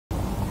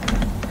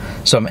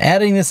So I'm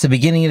adding this at the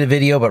beginning of the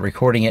video, but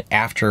recording it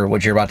after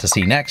what you're about to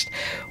see next,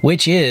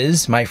 which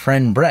is my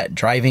friend Brett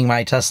driving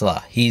my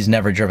Tesla. He's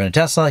never driven a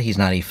Tesla. He's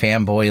not a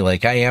fanboy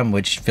like I am,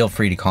 which feel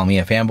free to call me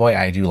a fanboy.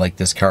 I do like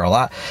this car a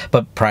lot,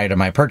 but prior to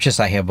my purchase,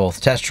 I have both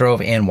test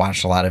drove and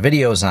watched a lot of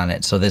videos on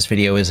it. So this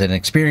video is an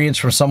experience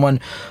from someone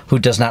who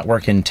does not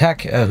work in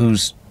tech,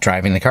 who's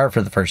driving the car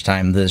for the first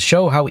time to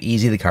show how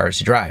easy the car is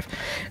to drive.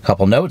 A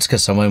couple notes,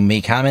 because someone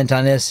may comment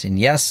on this, and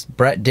yes,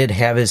 Brett did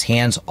have his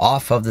hands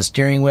off of the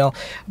steering wheel,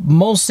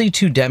 mostly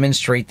to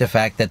demonstrate the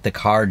fact that the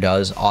car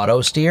does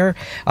auto steer,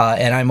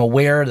 and I'm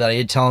aware that I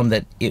did tell him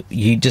that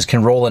you just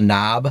can roll a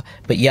knob,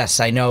 but yes,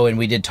 I know, and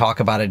we did talk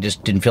about it,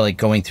 just didn't feel like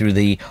going through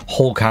the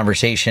whole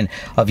conversation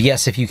of,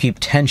 yes, if you keep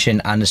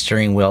tension on the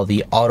steering wheel,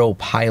 the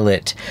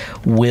autopilot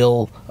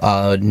will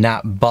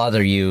not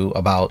bother you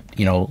about,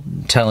 you know,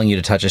 telling you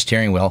to touch a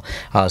steering wheel.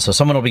 So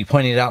someone will be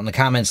pointing it out in the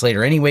comments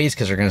later anyways,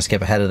 because they're going to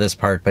skip ahead of this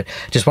part, but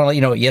just want to let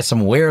you know, yes, I'm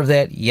aware of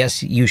that.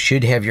 Yes, you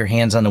should have your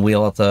hands on the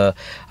wheel at the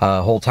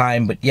whole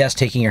time, but yes,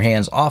 taking your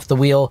hands off the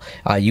wheel,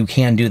 you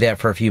can do that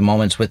for a few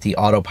moments with the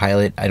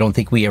autopilot. I don't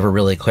think we ever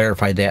really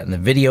clarified that in the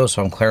video,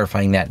 so I'm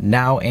clarifying that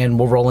now, and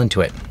we'll roll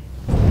into it.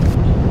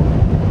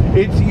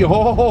 It's,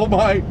 oh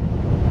my.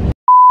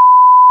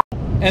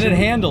 And it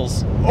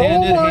handles.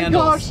 And oh my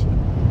gosh.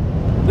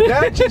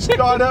 That just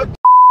got up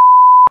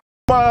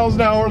miles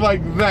an hour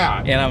like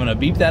that. And I'm gonna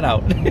beep that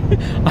out.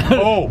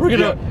 Oh, we're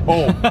gonna. Yeah.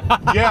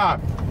 Oh, yeah.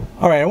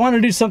 All right, I want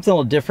to do something a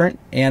little different,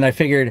 and I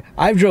figured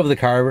I've drove the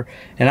car,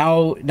 and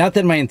not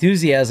that my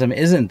enthusiasm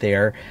isn't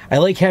there, I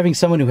like having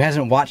someone who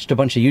hasn't watched a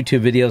bunch of YouTube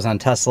videos on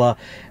Tesla.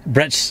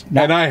 Brett's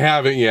not, and I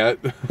haven't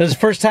yet. This is the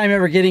first time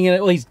ever getting in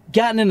it. Well, he's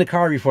gotten in the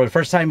car before, the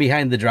first time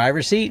behind the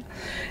driver's seat,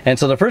 and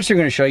so the first thing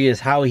we're going to show you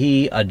is how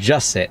he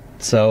adjusts it.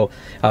 So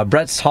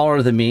Brett's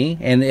taller than me,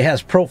 and it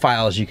has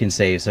profiles you can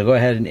save, so go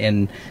ahead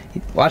and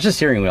watch the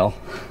steering wheel.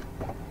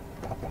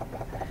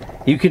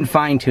 You can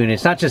fine tune it.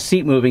 It's not just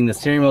seat moving. The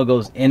steering wheel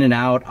goes in and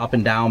out, up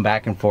and down,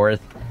 back and forth.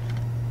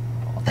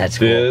 That's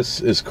cool. This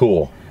is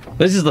cool.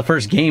 This is the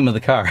first game of the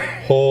car.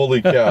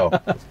 Holy cow.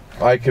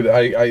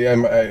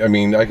 I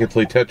mean, I could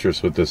play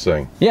Tetris with this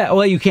thing. Yeah,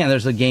 well, you can.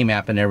 There's a game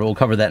app in there, but we'll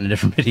cover that in a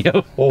different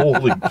video.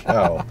 Holy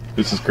cow.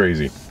 This is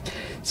crazy.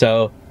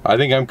 So I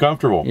think I'm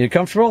comfortable. You're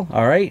comfortable?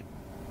 All right.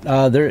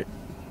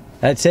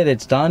 That's it.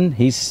 It's done.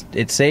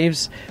 It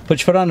saves. Put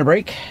your foot on the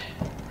brake.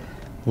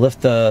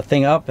 Lift the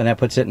thing up, and that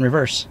puts it in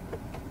reverse.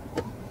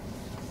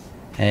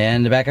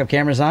 And the backup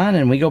camera's on,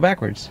 and we go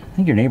backwards. I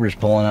think your neighbor's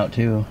pulling out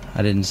too.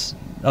 I didn't.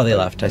 Oh, they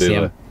left. I see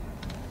them.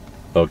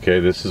 Okay,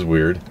 this is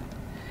weird.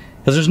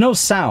 Because there's no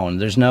sound.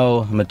 There's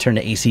no. I'm gonna turn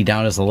the AC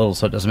down just a little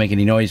so it doesn't make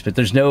any noise. But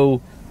there's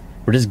no.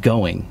 We're just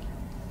going.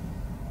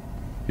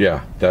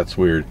 Yeah, that's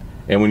weird.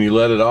 And when you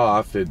let it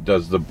off, it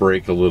does the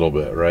brake a little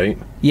bit, right?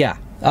 Yeah.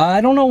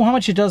 I don't know how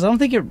much it does. I don't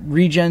think it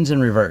regens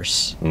in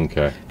reverse.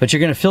 Okay. But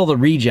you're gonna feel the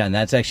regen.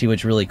 That's actually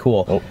what's really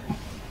cool. Oh.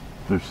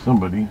 There's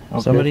somebody. Okay.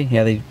 Somebody?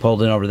 Yeah, they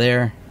pulled in over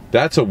there.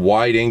 That's a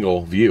wide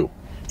angle view.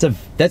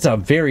 That's a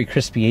very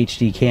crispy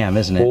HD cam,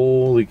 isn't it?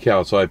 Holy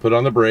cow. So I put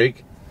on the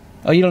brake.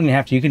 Oh, you don't even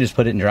have to. You can just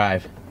put it in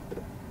drive.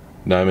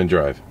 No, I'm in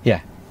drive. Yeah.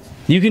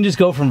 You can just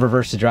go from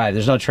reverse to drive.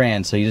 There's no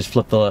trans, so you just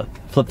flip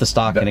the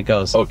stock and it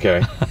goes.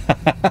 Okay.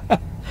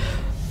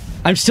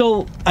 I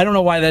don't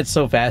know why that's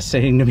so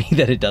fascinating to me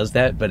that it does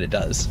that, but it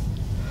does.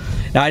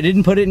 Now, I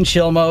didn't put it in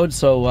chill mode,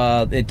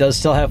 so it does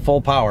still have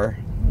full power.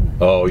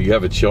 Oh, you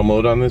have a chill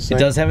mode on this thing?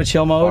 It does have a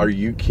chill mode. Are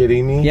you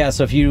kidding me? Yeah,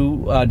 so if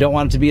you don't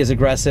want it to be as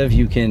aggressive,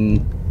 you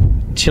can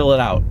chill it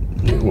out.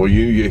 Well,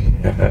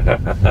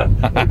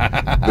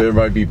 there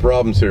might be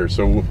problems here,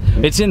 so...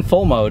 It's in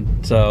full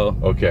mode, so...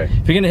 Okay.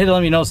 If you're going to hit it,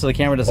 let me know so the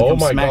camera doesn't come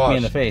smack me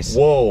in the face.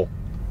 Whoa.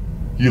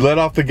 You let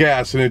off the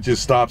gas and it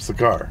just stops the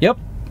car. Yep.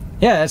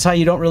 Yeah, that's how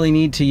you don't really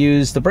need to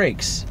use the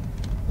brakes.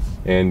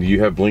 And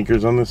you have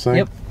blinkers on this thing?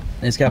 Yep.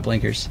 It's got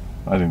blinkers.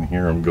 I didn't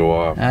hear them go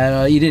off.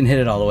 You didn't hit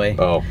it all the way.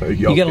 Oh, okay.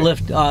 You got to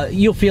lift.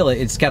 You'll feel it.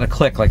 It's got a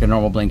click like a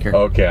normal blinker.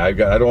 Okay, I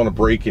don't want to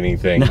break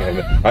anything.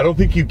 And I don't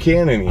think you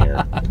can in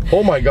here.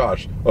 Oh my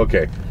gosh.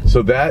 Okay,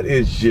 so that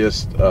is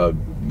just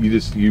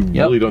you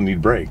really don't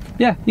need brake.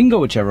 Yeah, you can go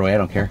whichever way. I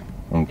don't care.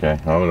 Okay,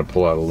 I'm gonna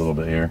pull out a little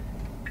bit here.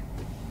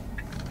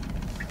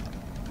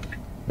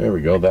 There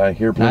we go. That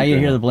here. Now you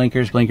hear the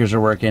blinkers. Blinkers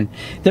are working.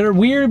 They're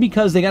weird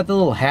because they got the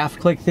little half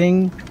click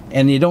thing,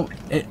 and you don't.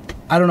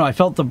 I don't know, I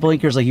felt the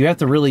blinkers, like you have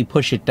to really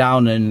push it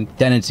down and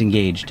then it's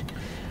engaged.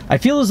 I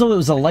feel as though it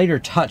was a lighter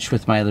touch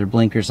with my other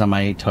blinkers on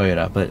my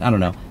Toyota, but I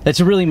don't know. That's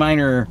a really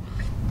minor,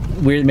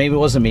 weird, maybe it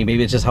wasn't me,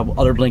 maybe it's just how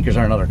other blinkers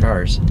are in other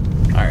cars.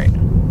 All right.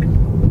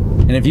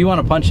 And if you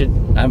want to punch it,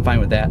 I'm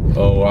fine with that.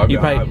 Oh,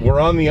 we're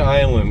on the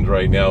island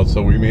right now,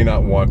 so we may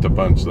not want to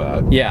punch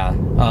that. Yeah,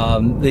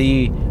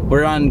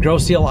 we're on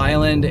Grosse Ile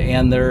Island,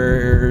 and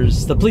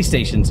there's the police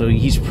station, so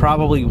he's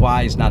probably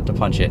wise not to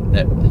punch it.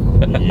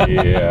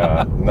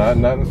 Yeah, not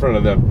in front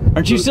of them.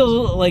 Aren't you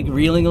still like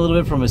reeling a little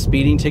bit from a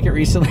speeding ticket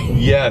recently?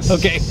 Yes.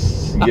 Okay.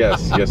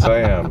 yes, I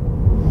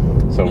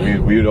am. So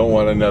we don't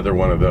want another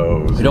one of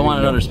those. We don't want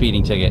another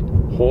speeding ticket.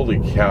 Holy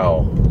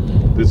cow.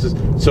 This is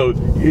so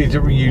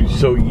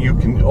you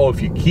can. Oh,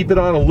 if you keep it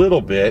on a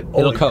little bit,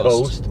 it'll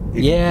coast. If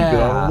you keep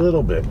it on a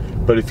little bit,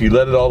 but if you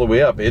let it all the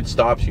way up, it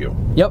stops you.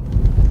 Yep.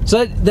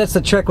 So that's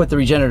the trick with the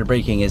regenerative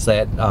braking, is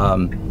that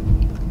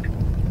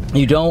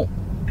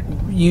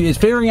it's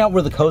figuring out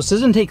where the coast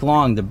doesn't take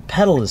long. The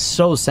pedal is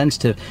so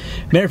sensitive.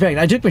 Matter of fact,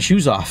 I took my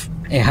shoes off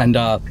and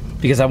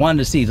because I wanted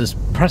to see, just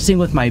pressing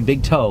with my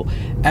big toe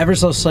ever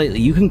so slightly,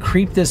 you can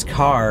creep this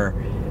car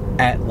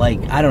at, like,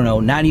 I don't know,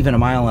 not even a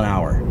mile an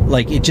hour.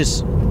 Like, it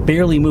just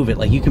barely move it.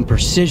 Like, you can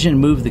precision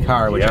move the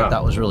car, which I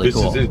thought was really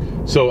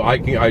cool. So I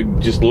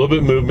just a little bit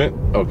of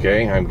movement.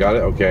 Okay, I've got it.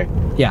 Okay.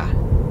 Yeah.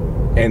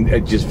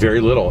 And just very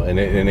little, and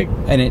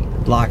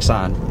it locks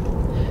on.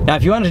 Now,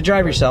 if you wanted to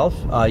drive yourself,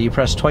 you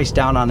press twice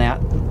down on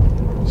that.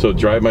 So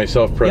drive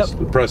myself,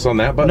 press on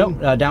that button?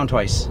 Nope, down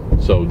twice.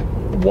 So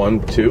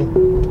 1,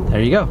 2.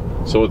 There you go.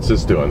 So what's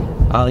this doing?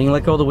 You can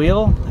let go of the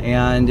wheel,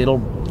 and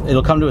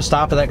it'll come to a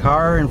stop of that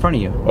car in front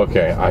of you.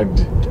 Okay,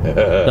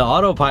 the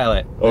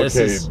autopilot. Okay,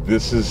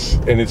 this is,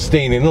 and it's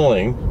staying in the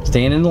lane.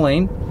 Staying in the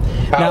lane.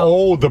 Now,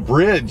 oh, the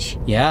bridge.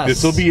 Yes.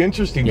 This will be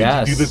interesting.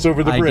 Yes. Did you do this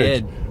over the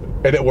bridge? I did.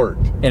 And it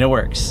worked. And it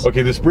works.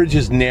 Okay, this bridge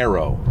is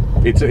narrow.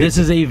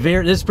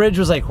 This bridge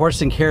was like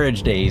horse and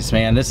carriage days,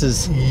 man. This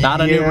is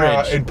not a new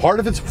bridge. And part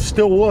of it's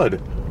still wood.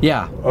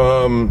 Yeah.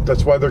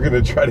 That's why they're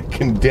going to try to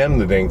condemn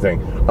the dang thing.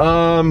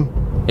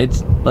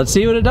 Let's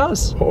see what it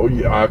does. Oh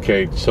yeah.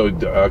 Okay. So I'm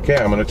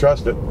going to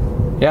trust it.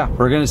 Yeah,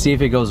 we're going to see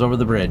if it goes over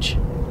the bridge.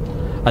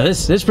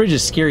 This bridge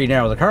is scary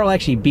narrow. The car will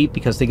actually beep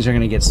because things are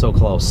going to get so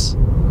close.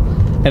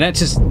 And that's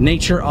just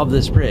nature of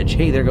this bridge.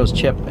 Hey, there goes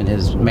Chip in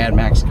his Mad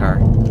Max car.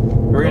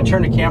 We're going to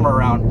turn the camera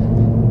around.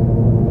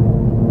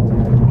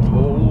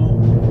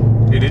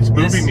 Oh, it's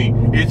moving me.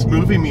 It's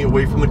moving me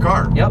away from the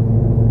car. Yep.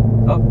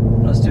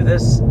 Oh, let's do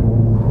this.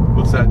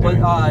 What's that doing?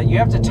 You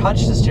have to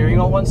touch the steering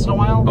wheel once in a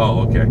while.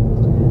 Oh, okay.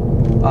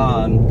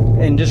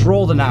 And just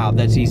roll the knob.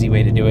 That's the easy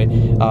way to do it.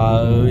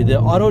 The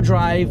auto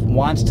drive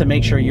wants to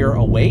make sure you're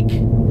awake.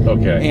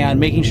 Okay. And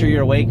making sure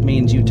you're awake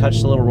means you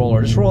touch the little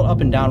roller. Just roll it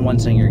up and down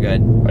once and you're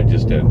good. I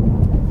just did.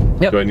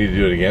 Yep. Do I need to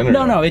do it again? Or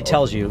no, it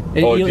tells you.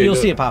 You'll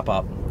see it pop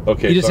up.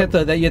 Okay. You just have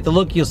to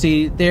look. You'll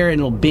see there, and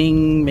it'll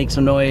bing, make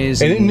some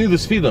noise. And it knew the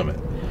speed limit.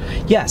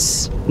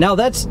 Yes. Now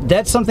that's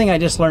something I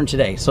just learned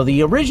today. So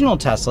the original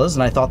Teslas,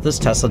 and I thought this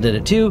Tesla did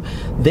it too,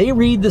 they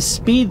read the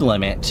speed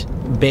limit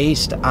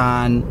based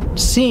on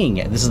seeing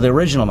it. This is the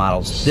original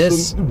models.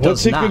 This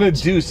what's it going to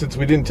do, since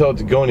we didn't tell it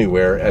to go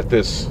anywhere at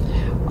this?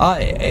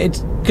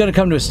 It's going to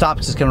come to a stop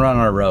because it's going to run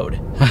on a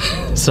road.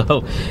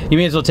 So you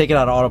may as well take it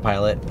out of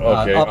autopilot.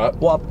 Okay.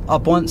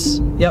 Up once.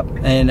 Yep.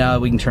 And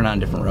we can turn on a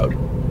different road.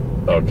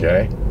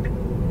 Okay.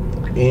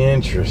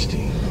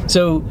 Interesting.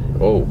 So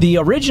the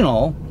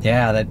original,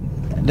 yeah,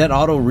 that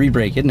auto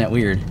re-brake, isn't that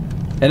weird?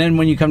 And then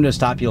when you come to a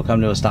stop, you'll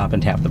come to a stop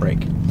and tap the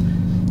brake.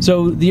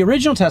 So the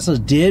original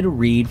Teslas did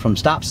read from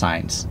stop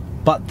signs,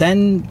 but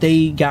then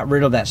they got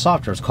rid of that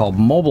software. It's called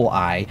Mobile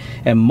Eye,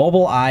 and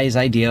Mobile Eye's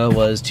idea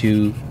was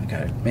to,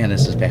 man,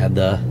 this is bad.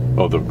 The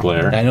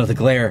glare. I know, the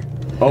glare.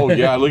 Oh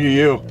yeah, look at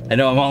you. I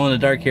know, I'm all in the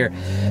dark here.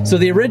 So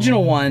the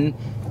original one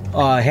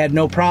had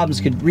no problems,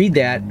 could read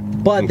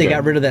that, but they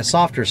got rid of that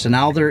software. So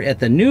now they're at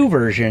the new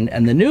version,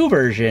 and the new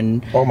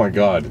version. Oh my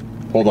God!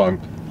 Hold on.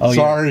 Oh,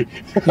 sorry.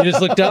 You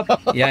just looked up?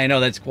 Yeah, I know,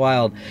 that's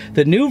wild.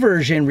 The new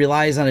version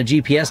relies on a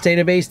GPS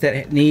database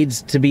that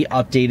needs to be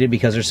updated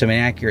because there's some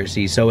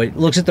inaccuracies. So it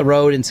looks at the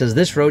road and says,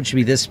 this road should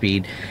be this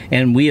speed.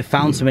 And we have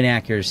found some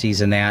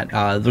inaccuracies in that.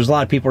 There's a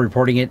lot of people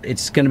reporting it.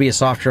 It's going to be a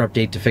software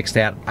update to fix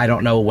that. I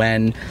don't know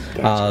when.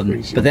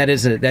 But that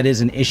is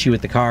an issue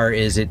with the car,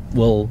 is it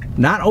will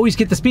not always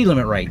get the speed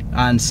limit right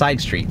on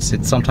side streets.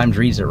 It sometimes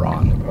reads it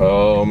wrong.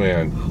 Oh,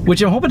 man.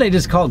 Which I'm hoping they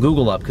just call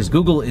Google up, because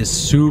Google is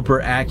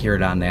super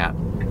accurate on that.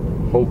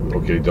 Oh,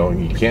 okay,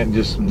 you can't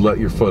just let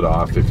your foot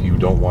off if you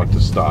don't want to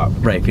stop.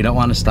 Right, if you don't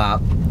want to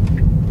stop.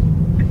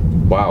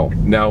 Wow.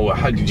 Now,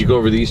 how did you go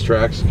over these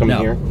tracks coming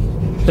here?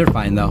 They're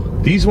fine though.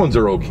 These ones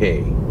are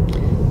okay.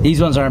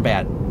 These ones aren't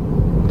bad.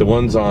 The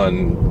ones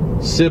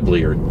on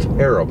Sibley are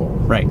terrible.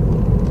 Right.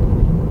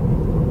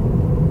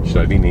 Should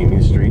I be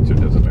naming streets, or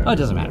does it matter? Oh, it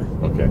doesn't matter.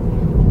 Okay.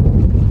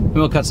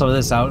 We'll cut some of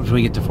this out if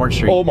we get to 4th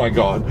Street. Oh my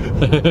God.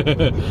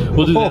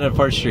 We'll do that at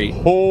 4th Street.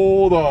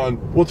 Hold on.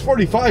 Well, it's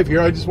 45 here.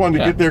 I just wanted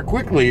to get there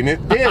quickly, and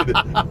it did.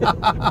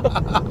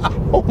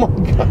 Oh my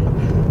God.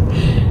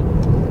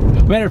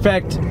 Matter of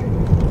fact,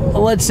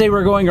 let's say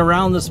we're going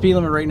around the speed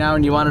limit right now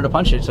and you wanted to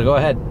punch it, so go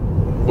ahead.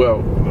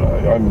 Well,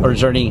 or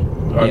is there any?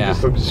 I'm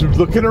just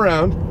looking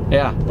around.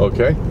 Yeah.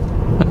 Okay.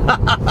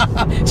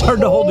 It's hard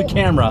to hold the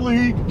camera.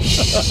 Holy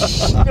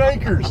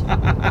shnikers.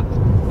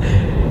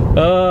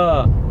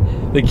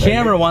 The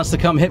camera wants to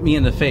come hit me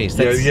in the face.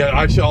 That's, yeah.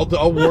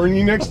 I'll warn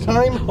you next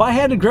time. Well, I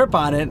had a grip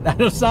on it.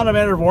 It's not a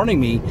matter of warning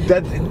me.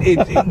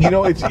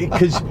 It's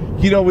because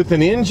with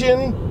an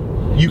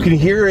engine, you can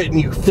hear it and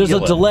you feel There's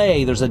a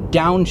delay. There's a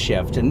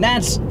downshift, and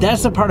that's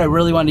the part I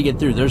really wanted to get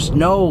through.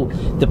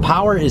 The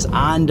power is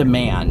on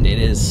demand. It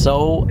is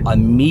so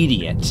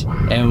immediate,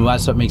 and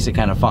that's what makes it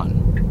kind of fun.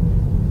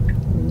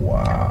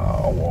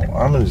 Wow.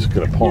 I'm just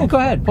gonna pull. Yeah, go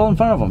ahead, pull in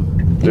front of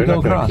them. They're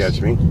not gonna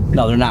catch me.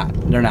 No, they're not.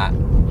 They're not.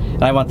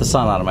 And I want the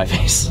sun out of my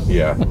face.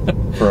 Yeah,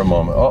 for a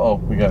moment.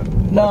 We got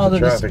lots of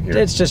traffic here.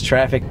 It's just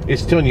traffic.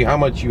 It's telling you how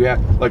much you have.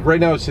 Like right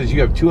now, it says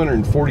you have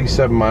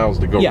 247 miles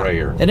to go right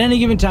here. At any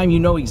given time, you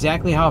know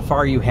exactly how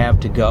far you have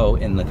to go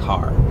in the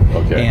car.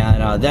 Okay.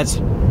 And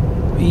that's,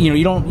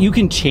 you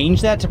can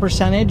change that to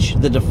percentage.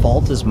 The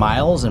default is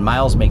miles, and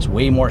miles makes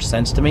way more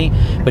sense to me.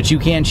 But you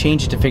can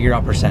change it to figure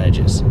out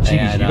percentages. Jeez,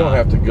 and, you don't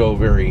have to go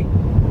very.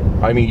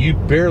 I mean, you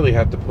barely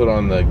have to put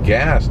on the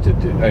gas to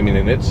do. I mean,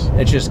 and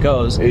it just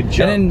goes. It jumped.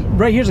 And then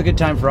right here's a good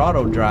time for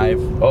auto drive.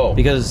 Oh.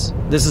 Because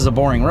this is a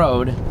boring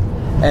road,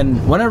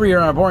 and whenever you're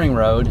on a boring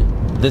road,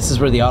 this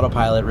is where the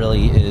autopilot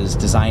really is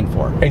designed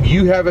for. And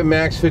you have it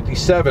max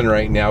 57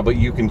 right now, but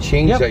you can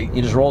change that.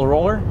 You just roll the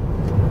roller,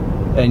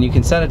 and you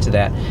can set it to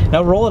that.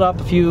 Now roll it up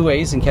a few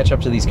ways and catch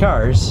up to these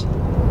cars.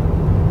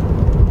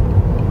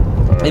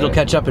 Right. It'll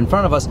catch up in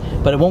front of us,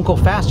 but it won't go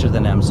faster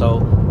than them.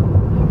 So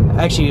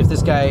actually, if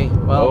this guy,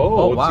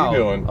 what's wow, he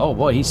doing? Oh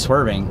boy, he's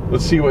swerving.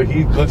 Let's see how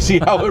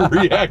it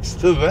reacts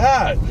to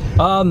that.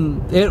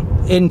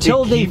 It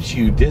keeps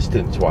you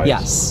distance-wise.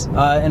 Yes,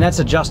 and that's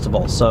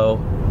adjustable. So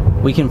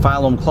we can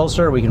follow them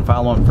closer. We can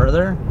follow them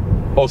further.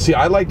 Oh, see,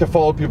 I like to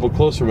follow people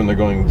closer when they're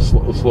going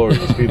slower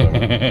than the speed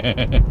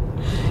limit.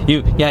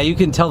 You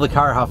can tell the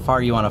car how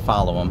far you want to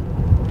follow them.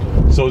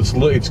 So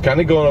it's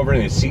kind of going over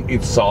and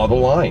it saw the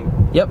line.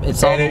 Yep, it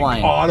saw the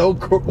line.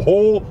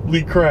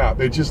 Holy crap!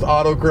 It just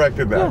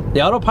auto-corrected that. Yeah,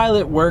 the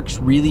autopilot works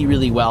really,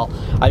 really well.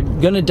 I'm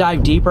gonna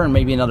dive deeper in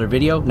maybe another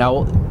video.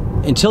 Now,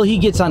 until he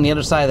gets on the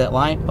other side of that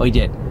line, he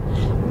did.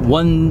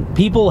 When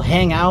people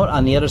hang out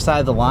on the other side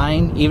of the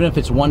line, even if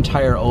it's one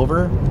tire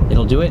over,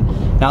 it'll do it.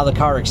 Now the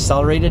car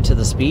accelerated to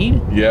the speed.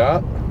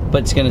 Yeah.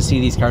 But it's gonna see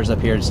these cars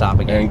up here and stop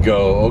again. And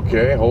go,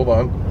 okay, hold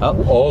on.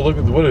 Oh, look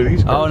at what are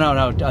these cars?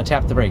 Oh, no,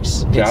 tap the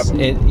brakes. Tap?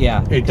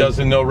 Yeah. It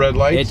doesn't know red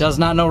lights? It does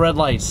not know red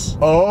lights.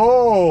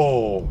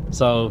 Oh.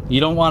 So you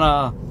don't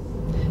wanna...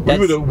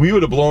 We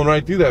would have blown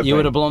right through that. You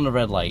would have blown the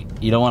red light.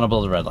 You don't want to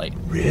blow the red light.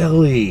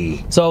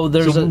 Really? So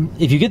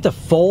if you get the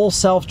full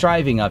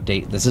self-driving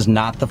update, this is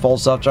not the full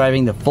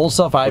self-driving. The full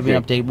self-driving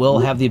update will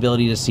have the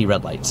ability to see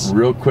red lights.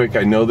 Real quick,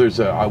 I know there's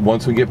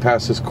once we get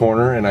past this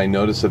corner and I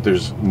notice that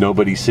there's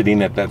nobody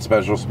sitting at that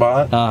special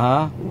spot.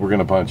 We're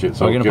gonna punch it.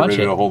 So we're gonna punch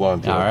it. To hold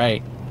on to it. All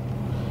right.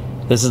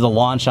 This is the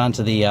launch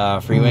onto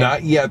the freeway.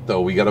 Not yet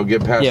though. We gotta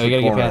get past. Yeah, we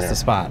gotta get past here. the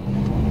spot.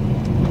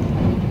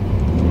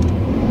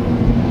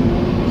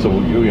 So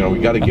we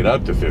got to get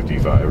up to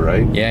 55,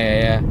 right?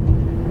 Yeah.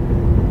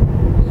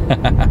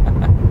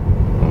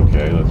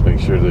 Okay, let's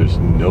make sure there's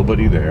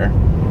nobody there.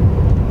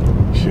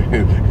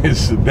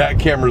 That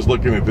camera's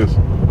looking at this.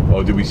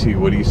 Oh, do we see?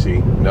 What do you see?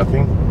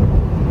 Nothing.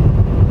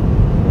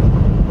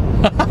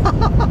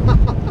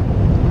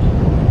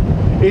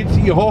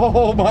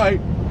 Oh my!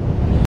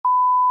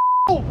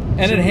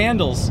 And it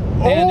handles.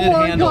 And it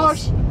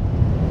handles.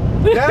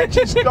 Gosh! That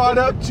just got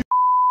up to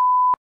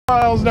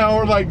miles an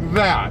hour like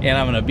that. And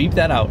I'm gonna beep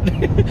that out.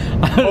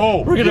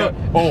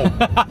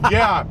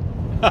 Yeah.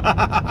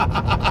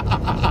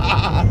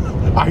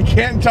 I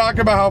can't talk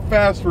about how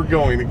fast we're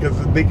going because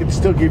they can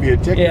still give you a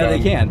ticket. Yeah, they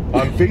can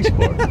on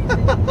Facebook.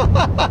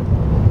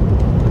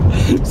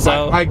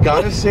 So I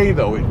gotta say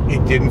though,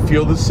 it didn't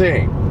feel the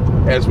same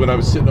as when I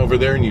was sitting over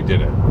there and you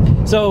did it.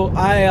 So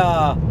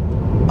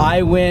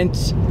I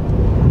went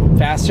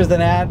faster than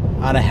that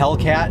on a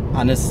Hellcat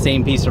on this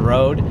same piece of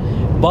road,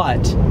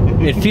 but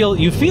you feel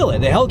it.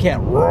 The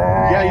Hellcat.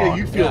 Yeah,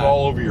 you feel it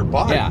all over your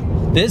body. Yeah,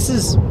 this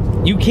is,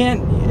 you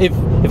can't, if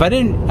I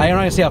didn't, I'm not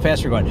gonna say how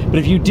fast you're going, but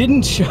if you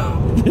didn't show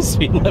the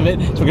speed limit,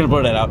 so we're gonna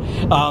blur that out.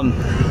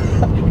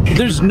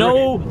 There's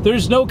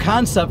no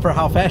concept for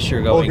how fast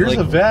you're going. Oh, here's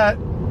a vet.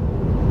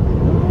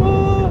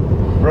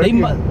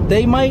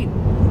 They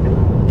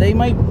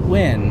might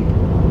win.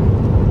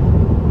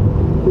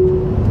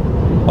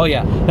 Oh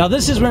yeah. Now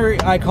this is where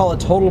I call it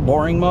total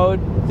boring mode,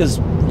 because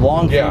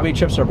long freeway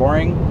trips are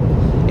boring,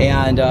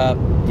 and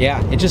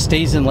yeah, it just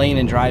stays in lane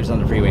and drives on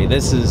the freeway.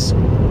 This is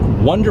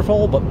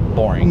wonderful but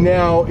boring.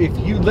 Now, if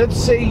you, let's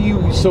say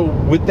so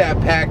with that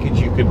package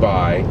you could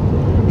buy,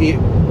 it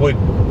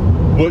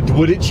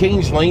would it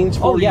change lanes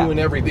for you and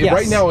everything? Yes.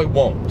 Right now it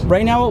won't.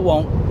 Right now it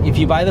won't. If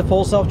you buy the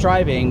full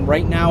self-driving,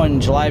 right now in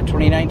July of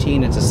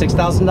 2019, it's a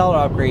 $6,000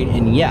 upgrade,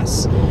 and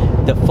yes,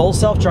 the full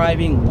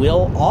self-driving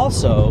will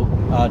also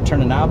turn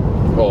the knob.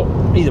 Oh.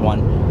 Either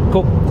one.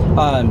 Cool.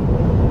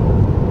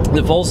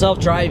 The full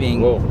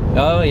self-driving. Whoa.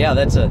 Oh yeah,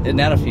 isn't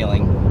that a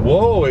feeling?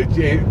 Whoa! It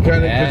kind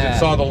of, because it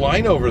saw the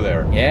line over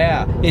there.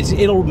 Yeah,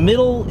 it'll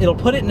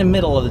put it in the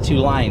middle of the two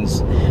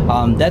lines.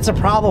 That's a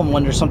problem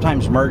when there's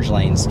sometimes merge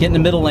lanes. Get in the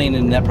middle lane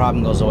and that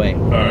problem goes away.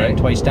 All right.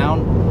 Twice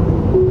down.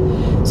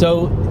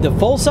 So the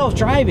full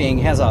self-driving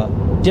has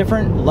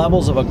different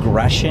levels of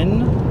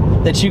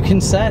aggression that you can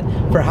set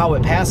for how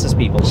it passes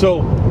people.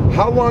 So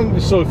how long?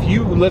 So if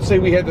let's say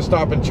we had to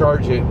stop and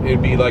charge it,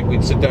 it'd be like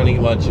we'd sit down, eat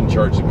lunch, and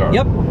charge the car.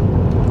 Yep.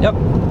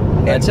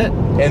 That's it.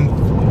 And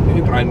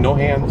no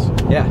hands.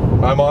 Yeah.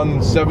 I'm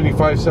on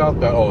 75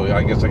 southbound. Oh,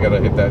 I guess I gotta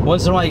hit that.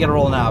 Once in a while, you gotta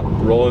roll a knob.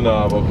 Roll a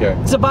knob. Okay.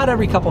 It's about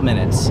every couple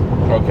minutes.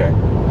 Okay.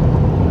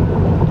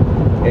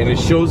 And it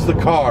shows the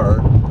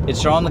car. It's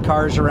showing the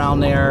cars around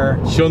there.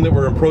 Showing that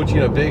we're approaching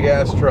a big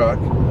ass truck.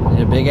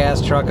 A big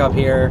ass truck up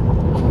here.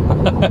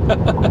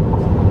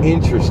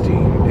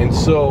 Interesting. And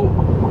so,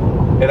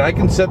 and I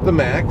can set the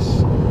max.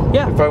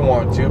 Yeah. If I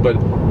want to, but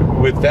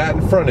with that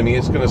in front of me,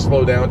 it's going to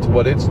slow down to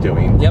what it's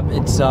doing. Yep.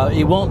 It's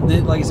it won't,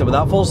 like I said,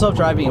 without full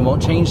self-driving, it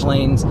won't change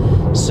lanes,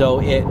 so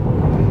it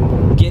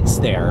gets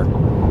there.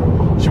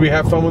 Should we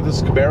have fun with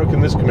this Camaro?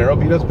 Can this Camaro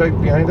beat us back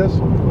behind us?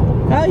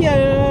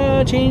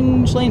 Yeah,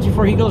 change lanes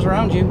before he goes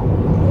around you.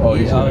 Oh,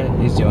 he's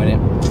doing it.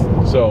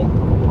 So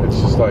it's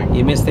just like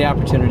you missed the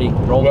opportunity.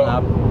 Roll the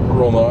knob.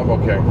 Roll knob.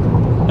 Okay.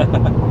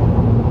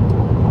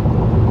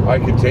 I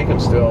could take him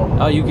still.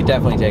 Oh, you could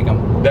definitely take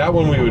him. That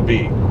one we would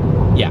be.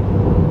 Yeah.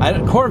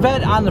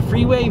 Corvette on the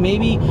freeway,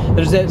 maybe.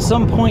 There's at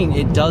some point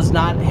it does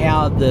not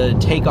have the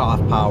takeoff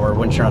power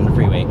once you're on the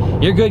freeway.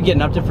 You're good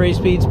getting up to free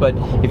speeds, but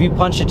if you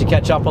punch it to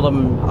catch up with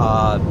them,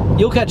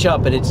 you'll catch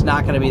up, but it's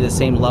not going to be the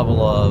same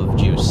level of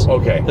juice.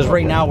 Okay. Because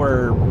right now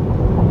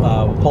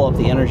we'll pull up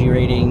the energy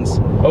ratings.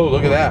 Oh,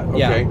 look at that.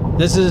 Okay. Yeah.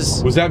 This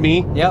is. Was that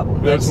me? Yep.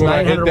 That's when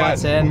I hit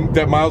watts in.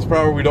 that miles per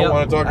hour we don't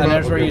want to talk about. And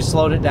there's where you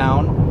slowed it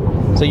down.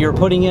 So you're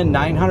putting in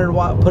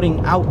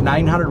putting out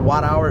 900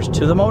 watt hours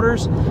to the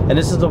motors, and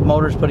this is the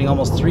motors putting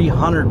almost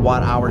 300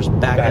 watt hours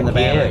back in the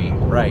battery.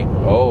 Right.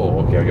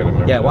 Oh, okay, I gotta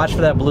remember. Yeah, that. watch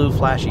for that blue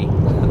flashy.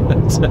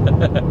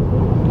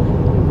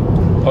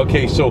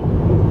 Okay, so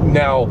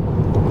now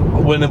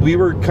when we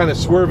were kind of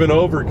swerving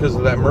over because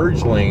of that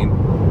merge lane,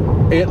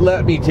 it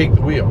let me take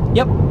the wheel.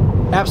 Yep,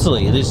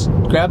 absolutely. You just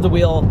grab the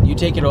wheel, you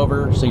take it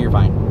over, so you're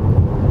fine.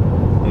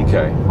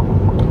 Okay.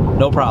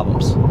 No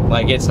problems.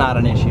 Like, it's not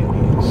an issue.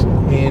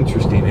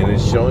 Interesting, and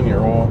it's showing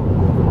your whole.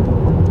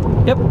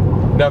 Yep.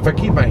 Now, if I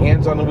keep my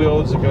hands on the wheel,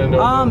 is it going to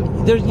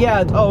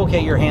know? Oh, okay,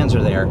 your hands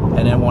are there,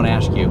 and it won't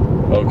ask you.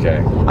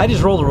 Okay. I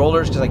just roll the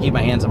rollers because I keep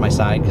my hands on my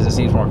side because it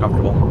seems more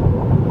comfortable.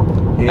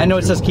 I know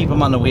it says keep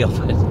them on the wheel,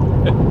 but.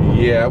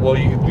 Yeah, well,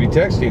 you could be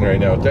texting right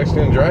now,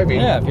 texting and driving.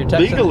 Yeah, if you're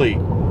texting. Legally.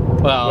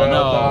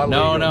 Well,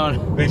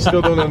 no. They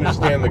still don't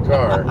understand the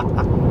car.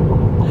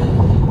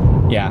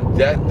 Yeah.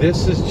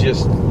 This is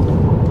just.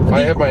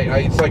 I have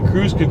it's like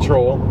cruise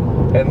control,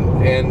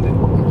 and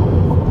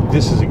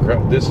this is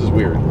incredible. This is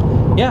weird.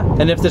 Yeah,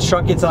 and if this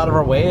truck gets out of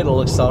our way,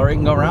 it'll accelerate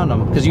and go around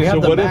them because you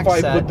have the max set. So what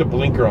if I put the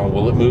blinker on?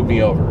 Will it move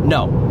me over?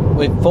 No.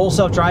 With full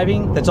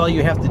self-driving, that's all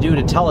you have to do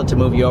to tell it to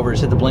move you over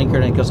is hit the blinker,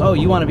 and it goes, oh,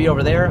 you want to be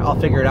over there? I'll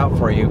figure it out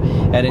for you.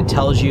 And it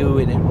tells you,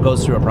 and it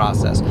goes through a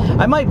process.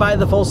 I might buy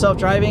the full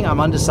self-driving. I'm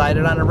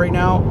undecided on it right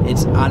now.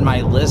 It's on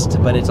my list,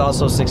 but it's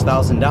also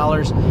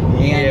 $6,000.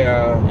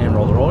 Yeah. And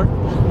roll the roller.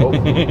 Oh.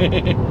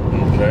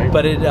 Okay.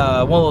 But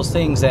one of those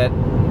things that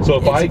so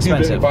if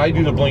I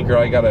do the blinker,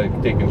 I gotta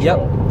take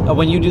control. Yep.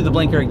 When you do the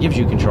blinker, it gives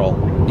you control.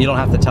 You don't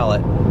have to tell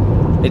it.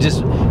 It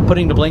just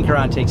putting the blinker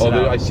on takes it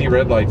out. I see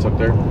red lights up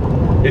there.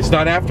 It's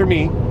not after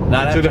me.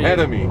 Not it's ahead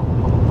of me.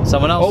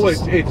 Someone else.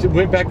 Oh, it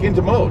went back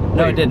into mode.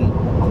 No, it didn't.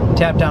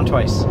 Tap down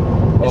twice.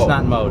 It's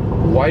not in mode.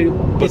 Why?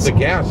 But the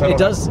gas.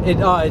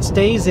 It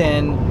stays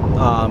in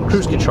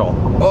cruise control.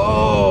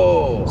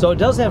 Oh. So it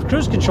does have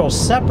cruise control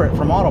separate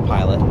from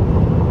autopilot.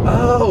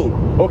 Oh.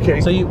 Okay.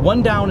 So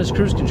one down is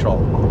cruise control,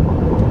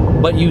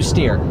 but you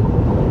steer.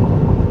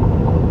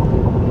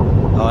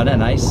 Oh, isn't that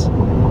nice?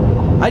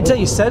 I tell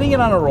you, setting it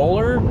on a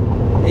roller,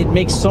 it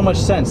makes so much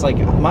sense. Like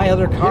my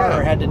other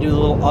car had to do the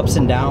little ups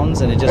and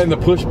downs, and it just the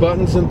push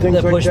buttons and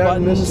things like that.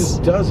 And this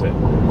just does it.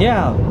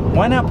 Yeah.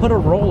 Why not put a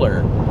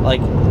roller?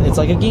 Like it's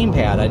like a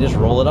gamepad. I just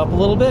roll it up a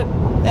little bit,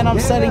 and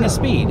I'm setting a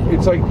speed.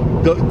 It's like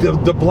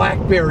the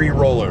BlackBerry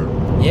roller.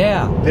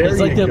 Yeah. It's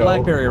like the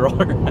BlackBerry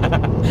roller.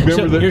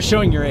 You're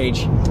showing your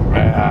age.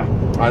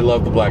 I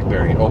love the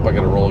BlackBerry. Oh, I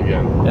got to roll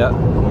again. Yeah.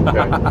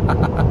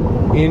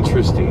 Okay.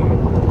 Interesting.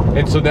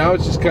 And so now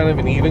it's just kind of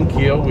an even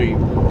keel. We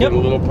get a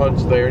little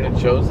punch there, and it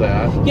shows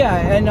that. Yeah,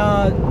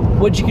 and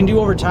what you can do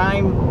over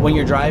time when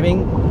you're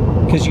driving,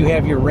 because you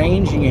have your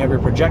range and you have your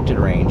projected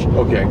range.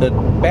 Okay. The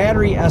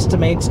battery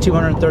estimates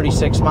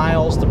 236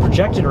 miles. The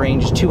projected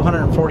range is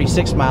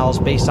 246 miles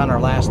based on our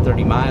last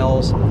 30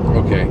 miles.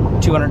 Okay.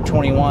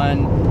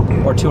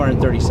 221 or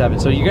 237.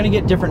 So you're going to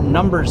get different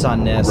numbers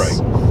on this.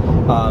 Right.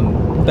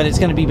 But it's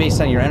going to be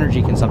based on your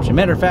energy consumption.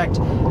 Matter of fact,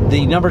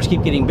 the numbers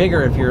keep getting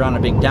bigger if you're on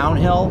a big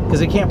downhill because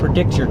it can't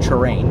predict your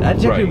terrain. That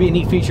would be a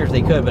neat feature if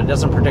they could, but it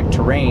doesn't predict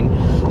terrain.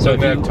 So if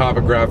you have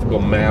topographical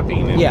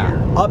mapping in here.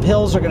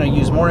 Uphills are going to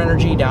use more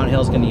energy,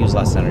 downhills going to use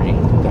less energy.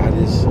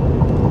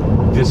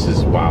 This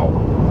is wow.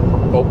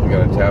 Oh, we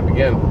got to tap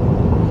again.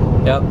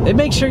 Yep, it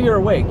makes sure you're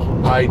awake.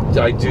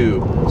 I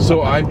do.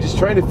 So I'm just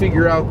trying to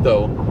figure out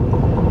though,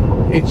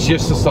 it's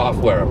just a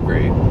software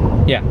upgrade.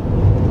 Yeah.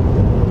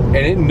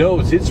 And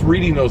it's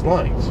reading those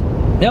lines.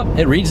 Yep,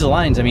 it reads the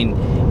lines. I mean,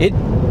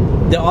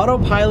 the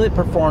autopilot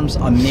performs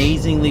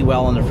amazingly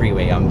well on the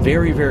freeway. I'm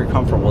very, very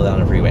comfortable with it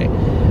on the freeway.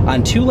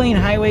 On 2-lane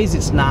highways,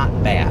 it's not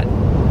bad.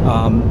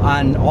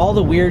 On all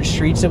the weird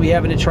streets that we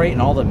have in Detroit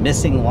and all the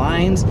missing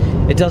lines,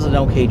 it does an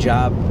okay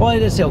job. Well,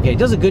 it is okay. It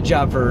does a good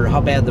job for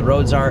how bad the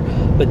roads are,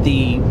 but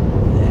the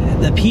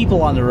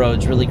people on the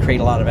roads really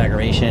create a lot of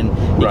aggravation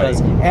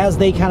because as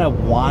they kind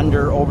of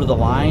wander over the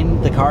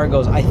line, the car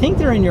goes, I think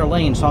they're in your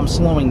lane, so I'm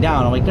slowing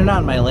down. I'm like, they're not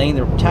in my lane,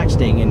 they're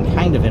texting and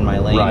kind of in my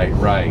lane.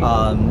 Right.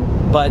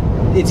 But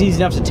it's easy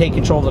enough to take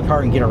control of the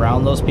car and get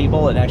around those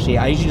people. And actually,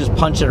 I usually just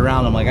punch it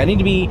around. I'm like, I need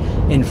to be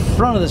in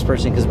front of this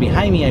person because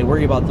behind me, I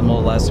worry about them a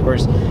little less. Of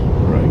course,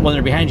 when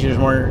they're behind you, there's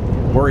more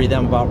worry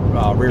them about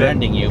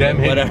rear-ending you.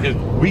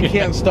 We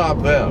can't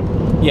stop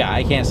them. Yeah,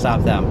 I can't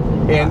stop them.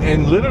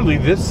 And literally,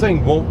 this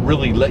thing won't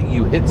really let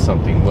you hit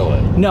something, will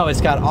it? No,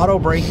 it's got auto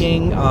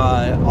braking,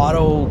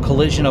 auto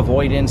collision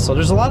avoidance. So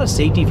there's a lot of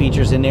safety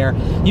features in there.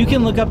 You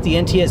can look up the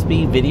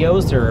NTSB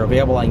videos. They're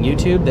available on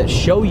YouTube that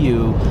show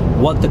you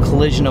what the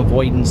collision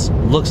avoidance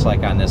looks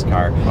like on this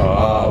car.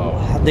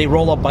 They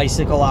roll a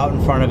bicycle out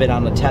in front of it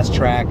on the test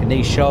track, and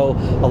they show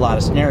a lot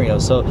of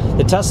scenarios. So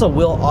the Tesla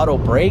will auto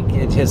brake.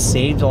 It has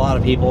saved a lot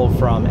of people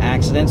from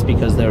accidents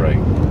because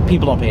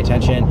people don't pay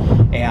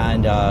attention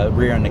and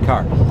rear-end the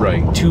car.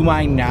 Right. To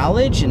my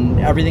knowledge and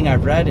everything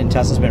I've read, and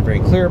Tesla's been very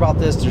clear about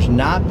this, there's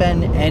not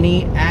been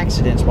any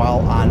accidents while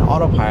on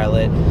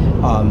autopilot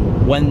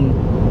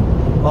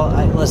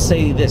let's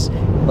say this,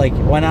 like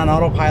when on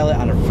autopilot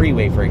on a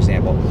freeway, for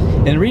example.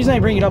 And the reason I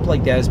bring it up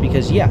like that is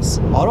because, yes,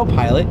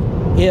 autopilot,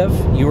 if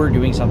you were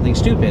doing something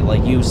stupid,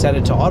 like you set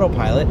it to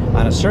autopilot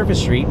on a surface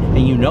street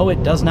and you know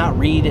it does not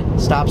read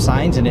stop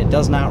signs and it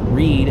does not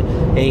read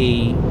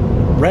a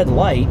red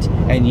light,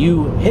 and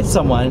you hit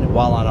someone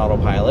while on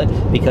autopilot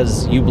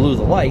because you blew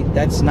the light,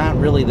 that's not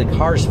really the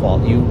car's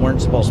fault. You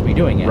weren't supposed to be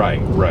doing it. Right.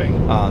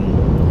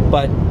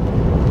 But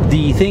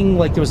the thing,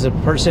 like there was a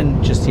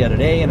person just the other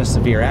day in a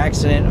severe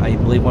accident. I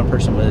believe one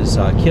person was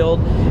killed,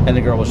 and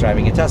the girl was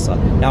driving a Tesla.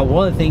 Now,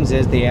 one of the things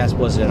is they asked,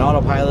 was it an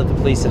autopilot? The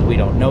police said, we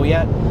don't know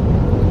yet.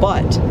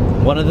 But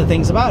one of the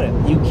things about it,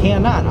 you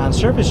cannot, on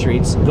surface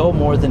streets, go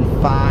more than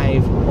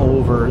 5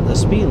 over the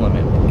speed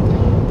limit.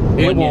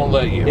 It won't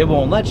let you. It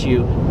won't let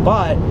you,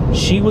 but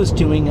she was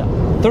doing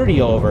 30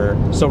 over,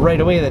 so right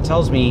away that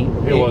tells me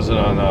it wasn't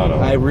on auto.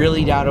 I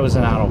really doubt it was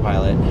an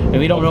autopilot, and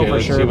we don't know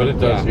for sure. Let's see what it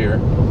does here.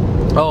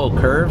 Oh,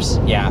 curves?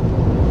 Yeah.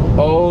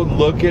 Oh,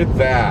 look at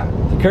that.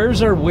 The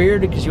curves are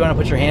weird because you want to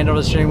put your hand over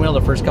the steering wheel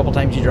the first couple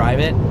times you drive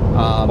it.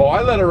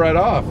 I let it right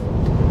off.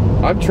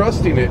 I'm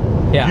trusting it.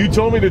 Yeah. You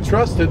told me to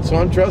trust it, so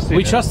I'm trusting it.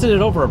 We trusted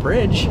it over a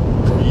bridge.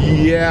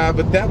 Yeah,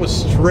 but that was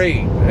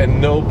straight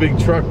and no big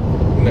truck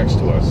next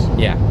to us.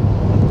 Yeah.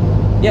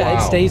 Yeah, Wow.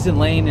 It stays in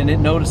lane and it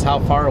notices how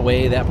far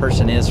away that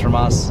person is from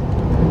us.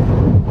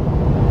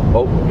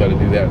 Oh, got to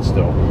do that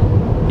still.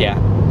 Yeah.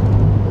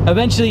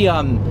 Eventually,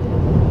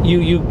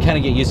 you kind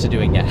of get used to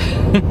doing that.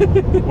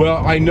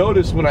 Well, I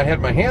noticed when I had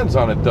my hands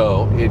on it,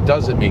 though, it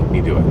doesn't make me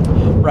do it.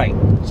 Right.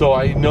 So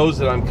I knows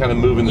that I'm kind of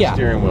moving the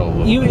steering wheel a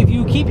little bit. If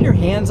you keep your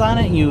hands on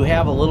it, you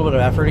have a little bit of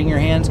effort in your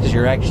hands because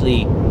you're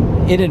actually,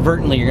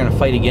 inadvertently, you're going to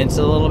fight against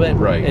it a little bit.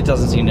 Right. It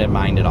doesn't seem to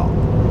mind at all.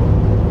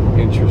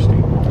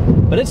 Interesting.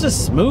 But it's a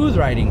smooth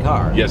riding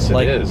car. Yes,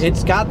 it is.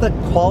 It's got the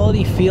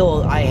quality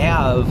feel I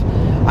have.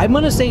 I'm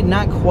going to say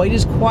not quite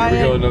as quiet.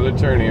 Here we go, another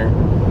turn here.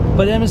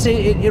 But I'm going to say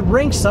it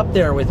ranks up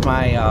there with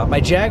my my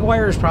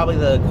Jaguar is probably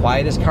the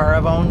quietest car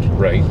I've owned.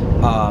 Right.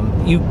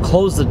 You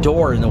close the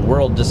door and the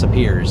world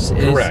disappears.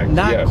 Correct. It's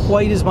not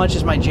quite as much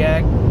as my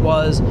Jag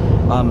was.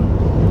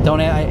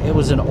 It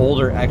was an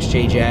older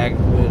XJ Jag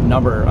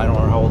number. I don't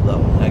know how old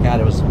though. God,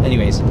 it was.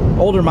 Anyways,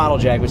 older model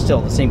Jag, but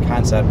still the same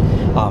concept.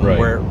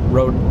 Where it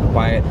rode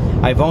quiet.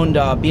 I've owned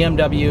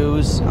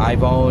BMWs.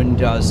 I've owned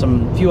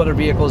few other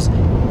vehicles.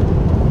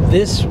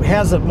 This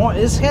has more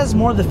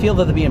the feel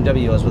that the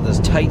BMW is with this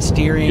tight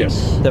steering,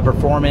 the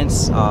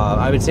performance.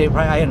 I would say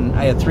probably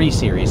I had 3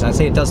 Series, and I'd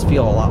say it does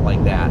feel a lot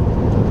like that.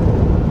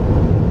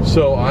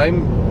 So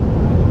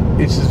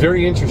it's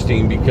very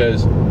interesting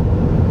because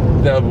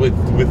now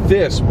with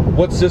this,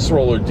 what's this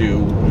roller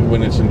do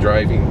when it's in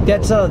driving?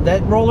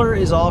 That roller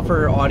is all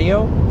for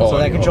audio, so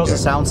that controls the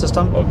sound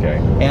system. Okay.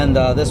 And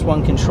this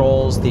one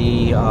controls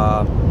the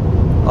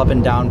up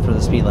and down for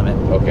the speed limit.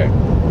 Okay.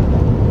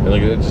 And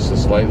look at that, just a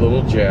slight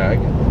little Jag.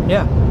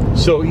 Yeah.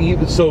 So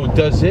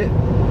does it?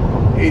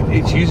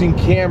 It's using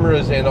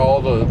cameras and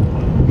all the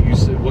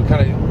what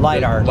kind of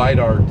lidar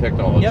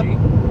technology.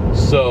 Yep.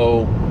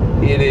 So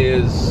it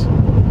is.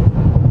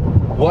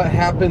 What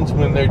happens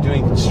when they're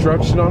doing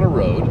construction on a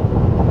road?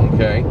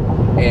 Okay,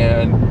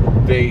 and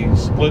they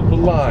split the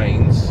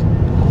lines.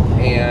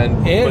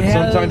 But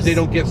sometimes they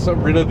don't get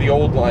rid of the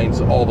old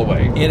lines all the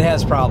way. It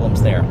has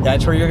problems there.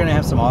 That's where you're going to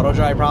have some auto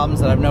drive problems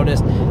that I've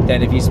noticed.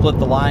 That if you split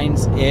the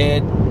lines,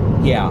 it'll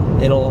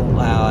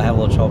have a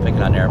little trouble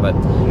picking on there. But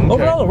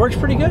overall, it works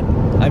pretty good.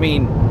 I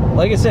mean,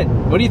 like I said,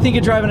 what do you think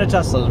of driving a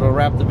Tesla? We'll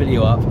wrap the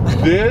video up.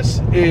 This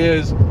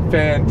is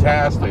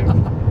fantastic.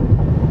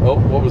 Oh,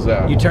 what was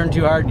that? You turned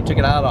too hard. You took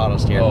it out of auto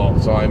steer. Oh,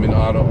 so I'm in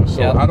auto.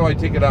 So how do I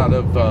take it out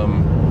of?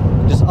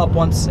 Just up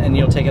once, and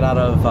you'll take it out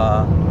of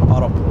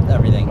auto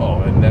everything.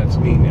 Oh, and that's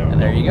me now.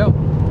 And there you go.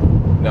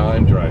 Now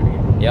I'm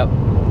driving. Yep.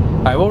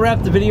 All right, we'll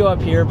wrap the video up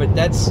here, but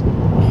that's...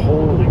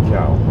 Holy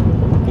cow.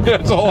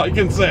 That's all I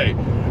can say.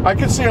 I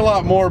could say a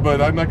lot more,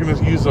 but I'm not going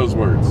to use those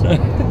words.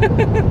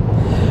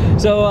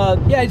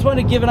 So, yeah, I just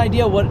wanted to give an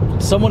idea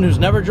what someone who's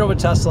never drove a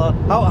Tesla,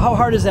 how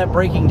hard is that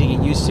braking to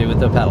get used to with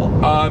the pedal?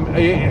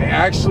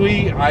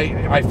 Actually,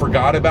 I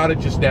forgot about it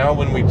just now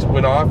when we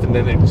went off, and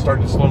then it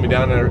started to slow me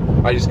down,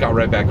 and I just got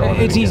right back on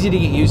it. It's easy to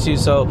get used to.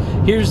 So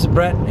here's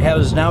Brett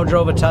has now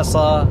drove a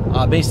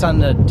Tesla based on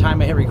the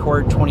time I hit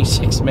record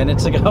 26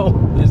 minutes ago.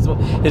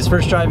 His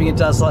first driving a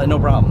Tesla, and no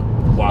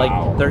problem. Wow.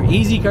 Like, they're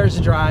easy cars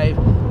to drive,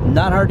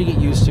 not hard to get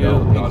used to,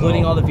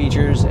 including all the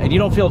features, and you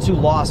don't feel too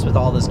lost with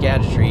all this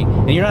gadgetry.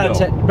 And you're not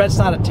Brett's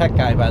not a tech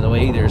guy, by the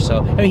way, either. So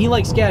I mean, he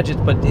likes gadgets,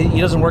 but he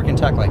doesn't work in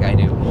tech like I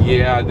do.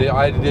 Yeah,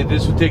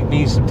 this would take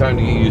me some time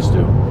to get used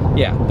to.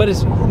 Yeah, but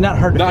it's not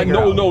hard to figure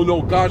out.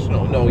 No, gosh,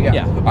 no,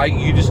 yeah.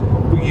 He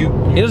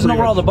doesn't know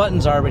where all the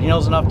buttons are, but he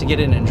knows enough to get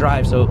in and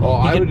drive. So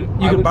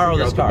you could borrow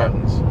this car.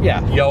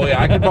 Yeah.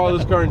 Yeah, I could borrow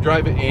this car and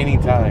drive it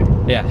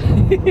anytime. Yeah.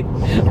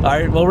 All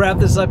right, we'll wrap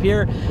this up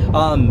here.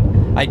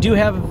 I do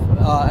have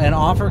an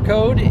offer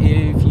code.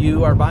 If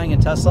you are buying a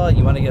Tesla,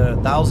 you want to get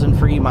 1,000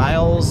 free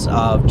miles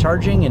of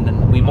charging,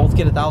 and we both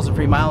get 1,000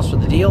 free miles for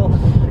the deal.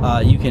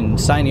 You can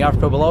sign the offer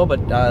code below, but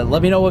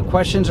let me know what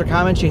questions or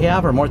comments you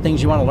have, or more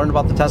things you want to learn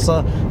about the Tesla.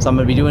 So I'm going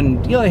to be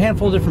doing a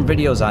handful of different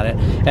videos on it.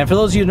 And for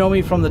those of you who know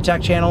me from the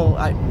tech channel,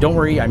 don't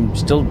worry, I'm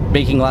still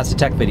making lots of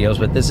tech videos,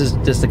 but this is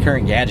just the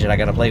current gadget I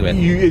got to play with.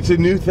 It's a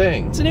new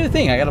thing. It's a new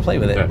thing. I got to play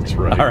with it. That's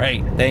right. All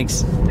right.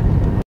 Thanks.